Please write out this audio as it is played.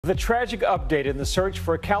The tragic update in the search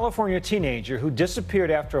for a California teenager who disappeared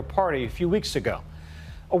after a party a few weeks ago.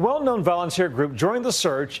 A well-known volunteer group joined the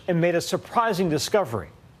search and made a surprising discovery.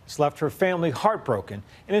 It's left her family heartbroken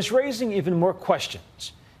and is raising even more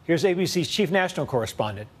questions. Here's ABC's chief national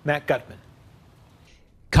correspondent, Matt Gutman.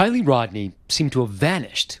 Kiely Rodni seemed to have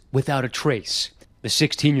vanished without a trace. The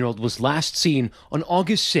 16-year-old was last seen on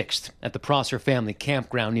August 6th at the Prosser family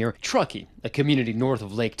campground near Truckee, a community north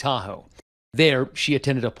of Lake Tahoe. There, she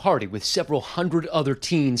attended a party with several hundred other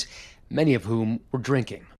teens, many of whom were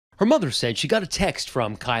drinking. Her mother said she got a text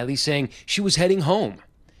from Kiely saying she was heading home.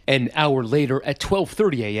 An hour later, at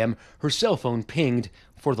 12:30 a.m., her cell phone pinged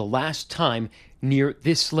for the last time near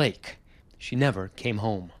this lake. She never came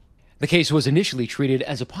home. The case was initially treated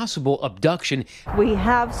as a possible abduction. We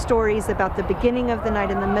have stories about the beginning of the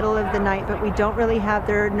night and the middle of the night, but we don't really have,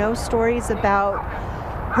 there are no stories about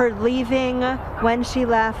her leaving, when she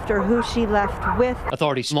left, or who she left with.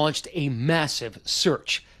 Authorities launched a massive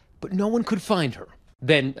search, but no one could find her.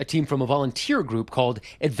 Then a team from a volunteer group called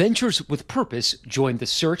Adventures with Purpose joined the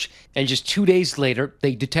search, and just 2 days later,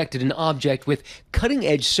 they detected an object with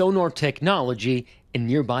cutting-edge sonar technology in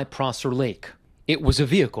nearby Prosser Lake. It was a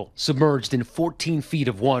vehicle submerged in 14 feet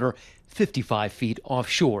of water, 55 feet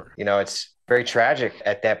offshore. It's very tragic.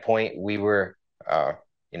 At that point, we were,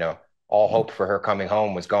 all hope for her coming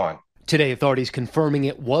home was gone. Today, authorities confirming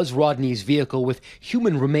it was Rodni's vehicle with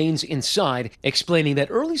human remains inside, explaining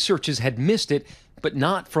that early searches had missed it, but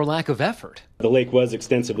not for lack of effort. The lake was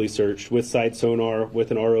extensively searched with side sonar,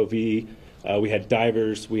 with an ROV. We had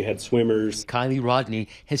divers, we had swimmers. Kiely Rodni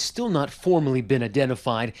has still not formally been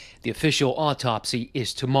identified. The official autopsy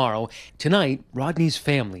is tomorrow. Tonight, Rodni's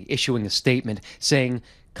family issuing a statement saying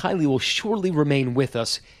Kiely will surely remain with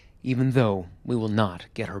us, even though we will not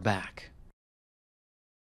get her back.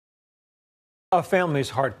 A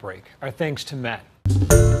family's heartbreak. Our thanks to Matt.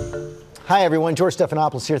 Hi everyone, George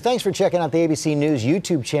Stephanopoulos here. Thanks for checking out the ABC News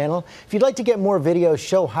YouTube channel. If you'd like to get more videos,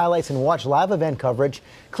 show highlights, and watch live event coverage,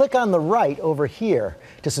 click on the right over here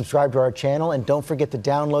to subscribe to our channel, and don't forget to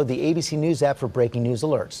download the ABC News app for breaking news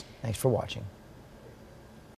alerts. Thanks for watching.